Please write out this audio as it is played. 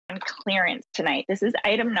on clearance tonight. This is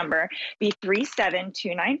item number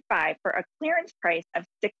B37295 for a clearance price of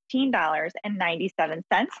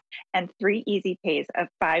 $16.97 and 3 easy pays of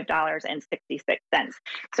 $5.66.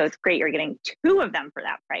 So it's great. You're getting 2 of them for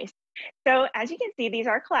that price. So as you can see, these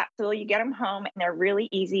are collapsible. You get them home and they're really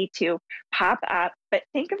easy to pop up. But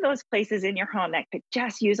think of those places in your home that could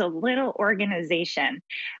just use a little organization.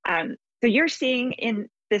 So you're seeing in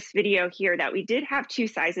this video here that we did have 2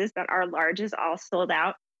 sizes, but our large is all sold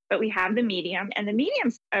out. But we have the medium, and the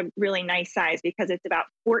medium's a really nice size because it's about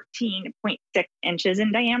 14.6 inches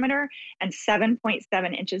in diameter and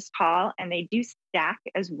 7.7 inches tall, and they do stack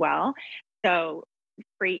as well. So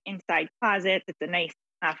great inside closets. It's a nice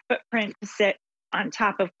footprint to sit on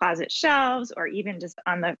top of closet shelves or even just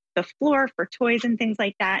on the floor for toys and things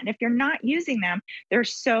like that. And if you're not using them, they're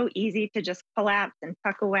so easy to just collapse and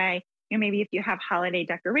tuck away. You know, maybe if you have holiday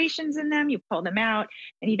decorations in them, you pull them out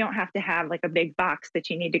and you don't have to have like a big box that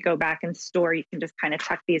you need to go back and store. You can just kind of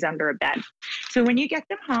tuck these under a bed. So when you get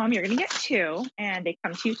them home, you're going to get 2, and they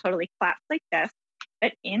come to you totally collapsed like this.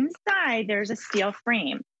 But inside, there's a steel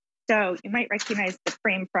frame. So you might recognize the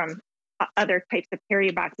frame from other types of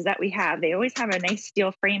Periea boxes that we have. They always have a nice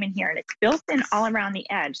steel frame in here, and it's built in all around the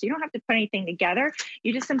edge. So you don't have to put anything together.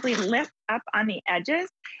 You just simply lift up on the edges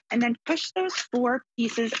and then push those 4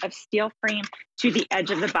 pieces of steel frame to the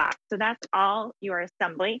edge of the box. So that's all your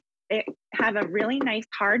assembly. They have a really nice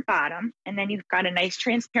hard bottom, and then you've got a nice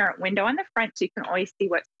transparent window on the front so you can always see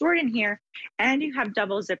what's stored in here. And you have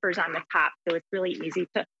double zippers on the top, so it's really easy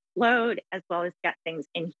to load as well as get things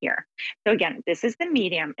in here. So again, this is the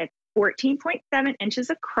medium. It's 14.7 inches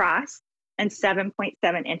across and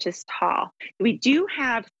 7.7 inches tall. We do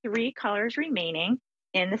have 3 colors remaining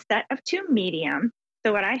in the set of 2 medium.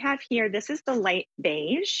 So what I have here, this is the light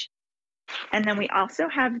beige. And then we also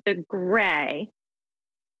have the gray.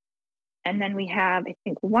 And then we have, I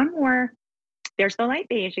think, one more. There's the light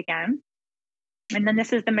beige again. And then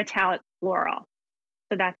this is the metallic floral.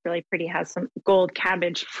 So that's really pretty, has some gold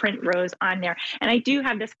cabbage print rose on there. And I do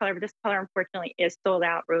have this color, but this color unfortunately is sold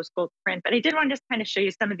out, rose gold print. But I did want to just kind of show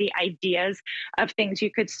you some of the ideas of things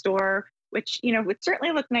you could store, which, you know, would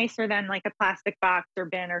certainly look nicer than like a plastic box or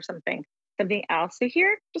bin or something else. So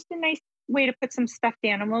here, just a nice way to put some stuffed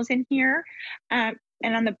animals in here. And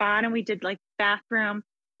on the bottom, we did like bathroom.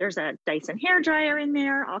 There's a Dyson hairdryer in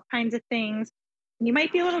there, all kinds of things. You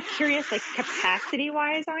might be a little curious, like capacity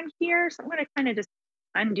wise on here. So I'm going to kind of just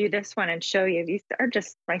undo this one and show you. These are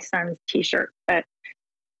just my son's t-shirt. But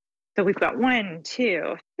so we've got 1,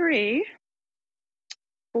 2, 3,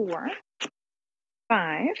 4,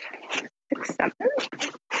 5, 6, 7,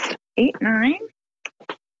 8, 9,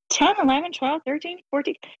 10, 11, 12, 13,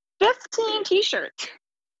 14, 15 t-shirts.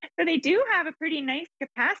 So they do have a pretty nice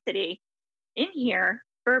capacity in here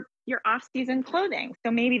for your off-season clothing.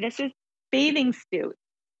 So maybe this is bathing suit,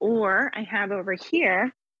 or I have over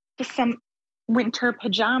here just some winter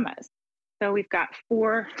pajamas. So we've got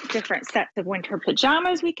 4 different sets of winter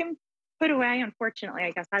pajamas we can put away. Unfortunately,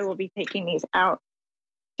 I guess I will be taking these out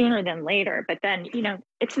sooner than later. But then, you know,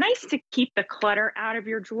 it's nice to keep the clutter out of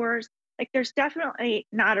your drawers. Like there's definitely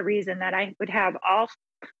not a reason that I would have all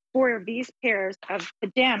 4 of these pairs of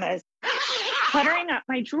pajamas cluttering up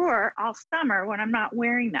my drawer all summer when I'm not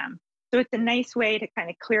wearing them. So it's a nice way to kind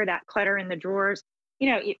of clear that clutter in the drawers.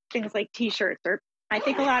 You know, things like t-shirts, or I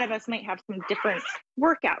think a lot of us might have some different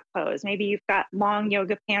workout clothes. Maybe you've got long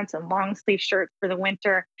yoga pants and long sleeve shirts for the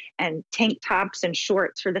winter and tank tops and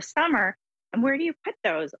shorts for the summer. And where do you put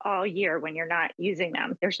those all year when you're not using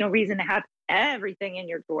them? There's no reason to have everything in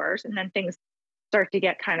your drawers, and then things start to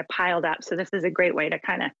get kind of piled up. So this is a great way to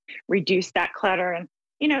kind of reduce that clutter. And,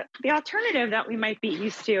 you know, the alternative that we might be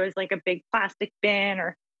used to is like a big plastic bin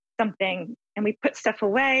or something, and we put stuff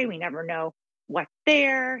away. We never know what's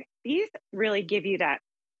there. These really give you that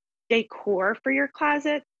decor for your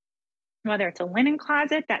closet, whether it's a linen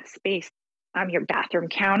closet, that space, your bathroom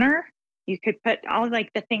counter. You could put all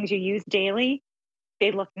like the things you use daily.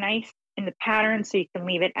 They look nice in the pattern, so you can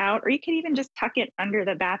leave it out, or you can even just tuck it under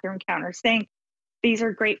the bathroom counter sink. These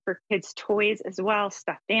are great for kids' toys as well,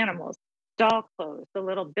 stuffed animals, doll clothes, the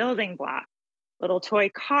little building blocks, little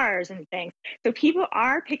toy cars and things. So people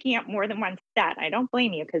are picking up more than one set. I don't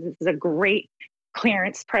blame you, because this is a great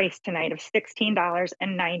clearance price tonight of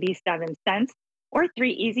 $16.97, or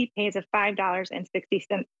 3 easy pays of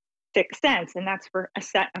 $5.66. And that's for a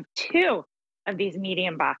set of 2 of these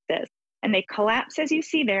medium boxes. And they collapse, as you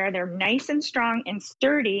see there. They're nice and strong and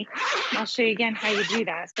sturdy. I'll show you again how you do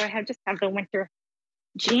that. So I just have the winter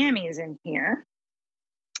jammies in here.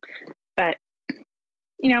 But,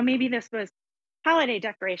 you know, maybe this was holiday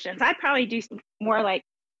decorations. I'd probably do more like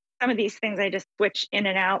some of these things I just switch in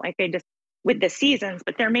and out, like I just with the seasons,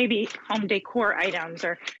 but there may be home decor items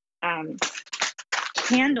or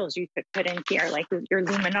candles you could put in here, like your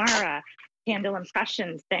Luminara candle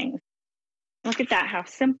impressions things. Look at that, how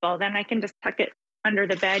simple. Then I can just tuck it under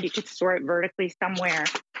the bed. You could store it vertically somewhere.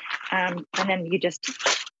 And then you just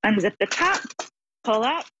unzip the top, pull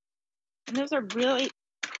up, and those are really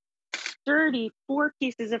sturdy 4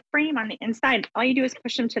 pieces of frame on the inside. All you do is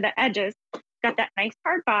push them to the edges. Got that nice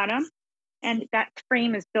hard bottom, and that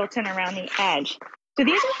frame is built in around the edge. So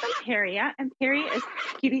these are from Periea, and Periea is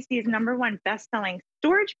QVC's #1 best-selling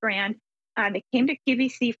storage brand. They came to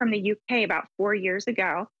QVC from the UK about 4 years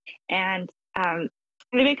ago, and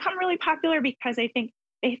they become really popular because I think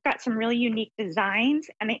they've got some really unique designs,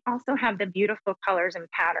 and they also have the beautiful colors and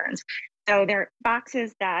patterns. So they're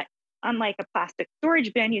boxes that, unlike a plastic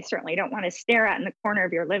storage bin, you certainly don't want to stare at in the corner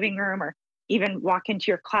of your living room or even walk into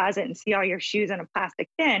your closet and see all your shoes in a plastic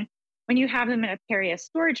bin. When you have them in a Periea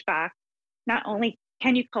storage box, not only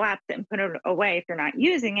can you collapse it and put it away if you're not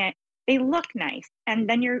using it, they look nice. And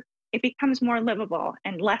then it becomes more livable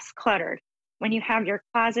and less cluttered. When you have your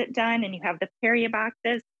closet done and you have the Periea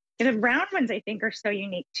boxes, the round ones I think are so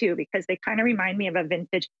unique too, because they kind of remind me of a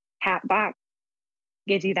vintage hat box.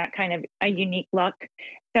 Gives you that kind of a unique look.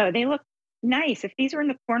 So they look nice. If these were in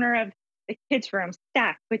the corner of the kids' room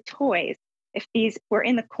stacked with toys, if these were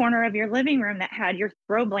in the corner of your living room that had your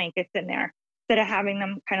throw blankets in there, instead of having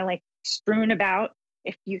them kind of like strewn about,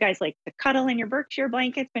 if you guys like to cuddle in your Berkshire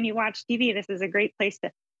blankets when you watch TV, this is a great place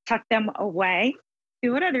to tuck them away. See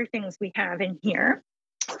what other things we have in here.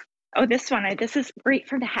 Oh, this is great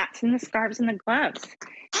for the hats and the scarves and the gloves.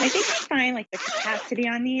 I think I find like the capacity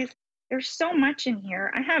on these, there's so much in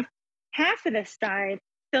here. I have half of this side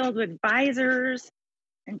filled with visors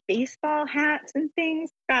and baseball hats and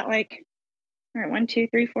things. Got like, all right, 1, 2,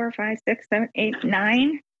 3, 4, 5, 6, 7, 8,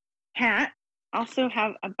 9 hats. Also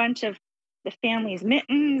have a bunch of the family's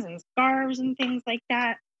mittens and scarves and things like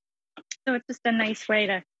that. So it's just a nice way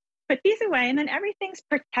to put these away. And then everything's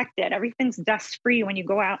protected. Everything's dust-free when you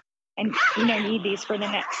go out and need these for the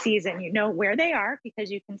next season. You know where they are because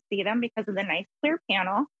you can see them because of the nice clear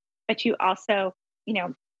panel. But you also,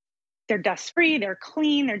 they're dust-free, they're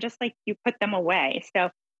clean, they're just like you put them away. So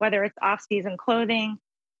whether it's off-season clothing,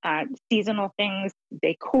 seasonal things,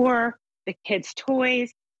 decor, the kids'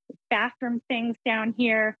 toys, bathroom things down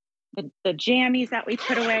here, the jammies that we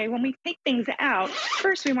put away. When we take things out,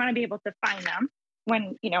 first we want to be able to find them.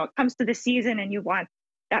 When, it comes to the season and you want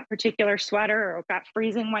that particular sweater or it got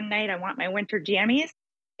freezing one night, I want my winter jammies.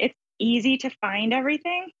 It's easy to find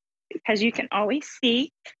everything because you can always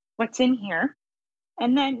see what's in here.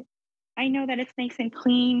 And then I know that it's nice and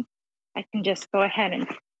clean. I can just go ahead and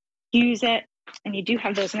use it. And you do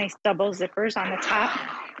have those nice double zippers on the top.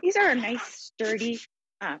 These are a nice sturdy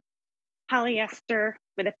polyester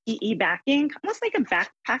with a PE backing, almost like a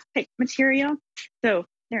backpack type material. So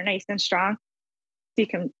they're nice and strong. So you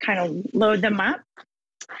can kind of load them up.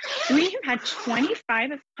 We have had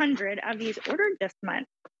 2,500 of these ordered this month.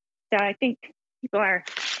 So I think people are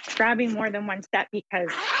grabbing more than one set because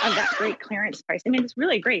of that great clearance price. I mean, it's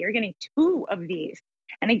really great. You're getting 2 of these.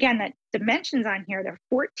 And again, that dimensions on here, they're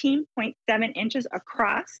 14.7 inches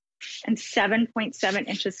across and 7.7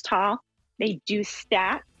 inches tall. They do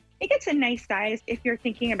stack. It gets a nice size if you're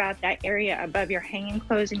thinking about that area above your hanging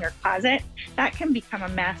clothes in your closet. That can become a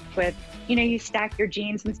mess with, you stack your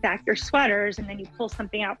jeans and stack your sweaters, and then you pull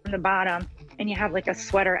something out from the bottom and you have like a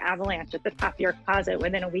sweater avalanche at the top of your closet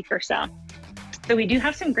within a week or so. So we do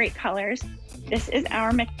have some great colors. This is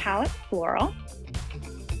our metallic floral.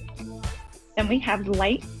 Then we have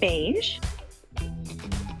light beige.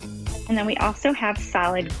 And then we also have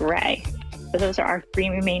solid gray. So those are our 3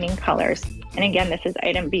 remaining colors. And again, this is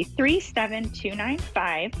item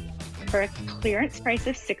B37295 for a clearance price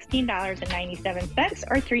of $16.97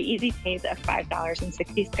 or 3 easy pays of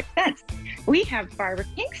 $5.66. We have Barbara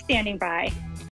Pink standing by